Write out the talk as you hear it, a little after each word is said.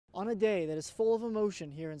On a day that is full of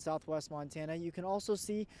emotion here in southwest Montana, you can also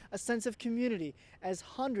see a sense of community as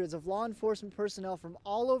hundreds of law enforcement personnel from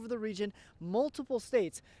all over the region, multiple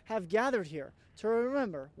states, have gathered here to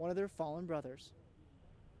remember one of their fallen brothers.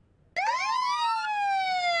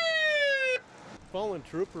 Fallen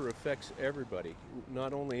trooper affects everybody,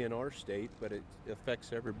 not only in our state, but it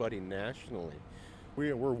affects everybody nationally.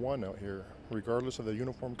 We're one out here, regardless of the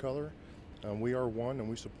uniform color. We are one and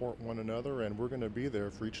we support one another, and we're going to be there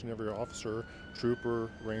for each and every officer, trooper,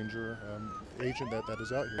 ranger, agent that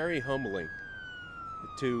is out here. Very humbling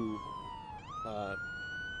to,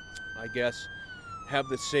 I guess, have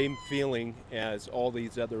the same feeling as all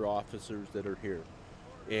these other officers that are here,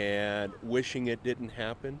 and wishing it didn't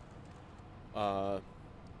happen,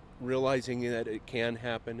 realizing that it can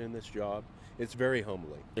happen in this job. It's very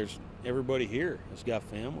humbling. There's everybody here has got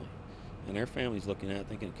family, and their family's looking at it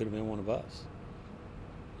thinking it could have been one of us.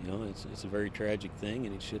 You know, it's a very tragic thing,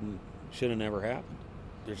 and it should have never happened.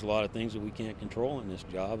 There's a lot of things that we can't control in this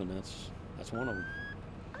job, and that's one of them.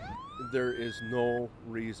 There is no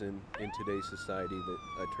reason in today's society that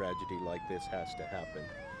a tragedy like this has to happen.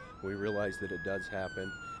 We realize that it does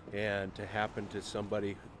happen, and to happen to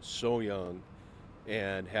somebody so young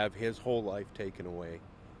and have his whole life taken away,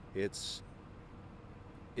 it's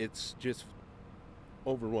just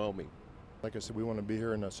overwhelming. Like I said, we want to be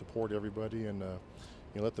here and support everybody, and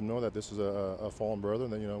let them know that this is a fallen brother,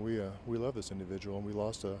 and that we love this individual, and we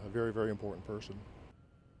lost a very, very important person.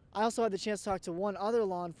 I also had the chance to talk to one other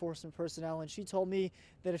law enforcement personnel, and she told me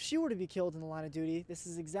that if she were to be killed in the line of duty, this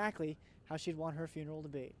is exactly how she'd want her funeral to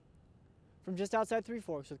be. From just outside Three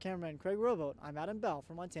Forks with cameraman Craig Rowboat, I'm Adam Bell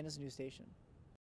for Montana's News Station.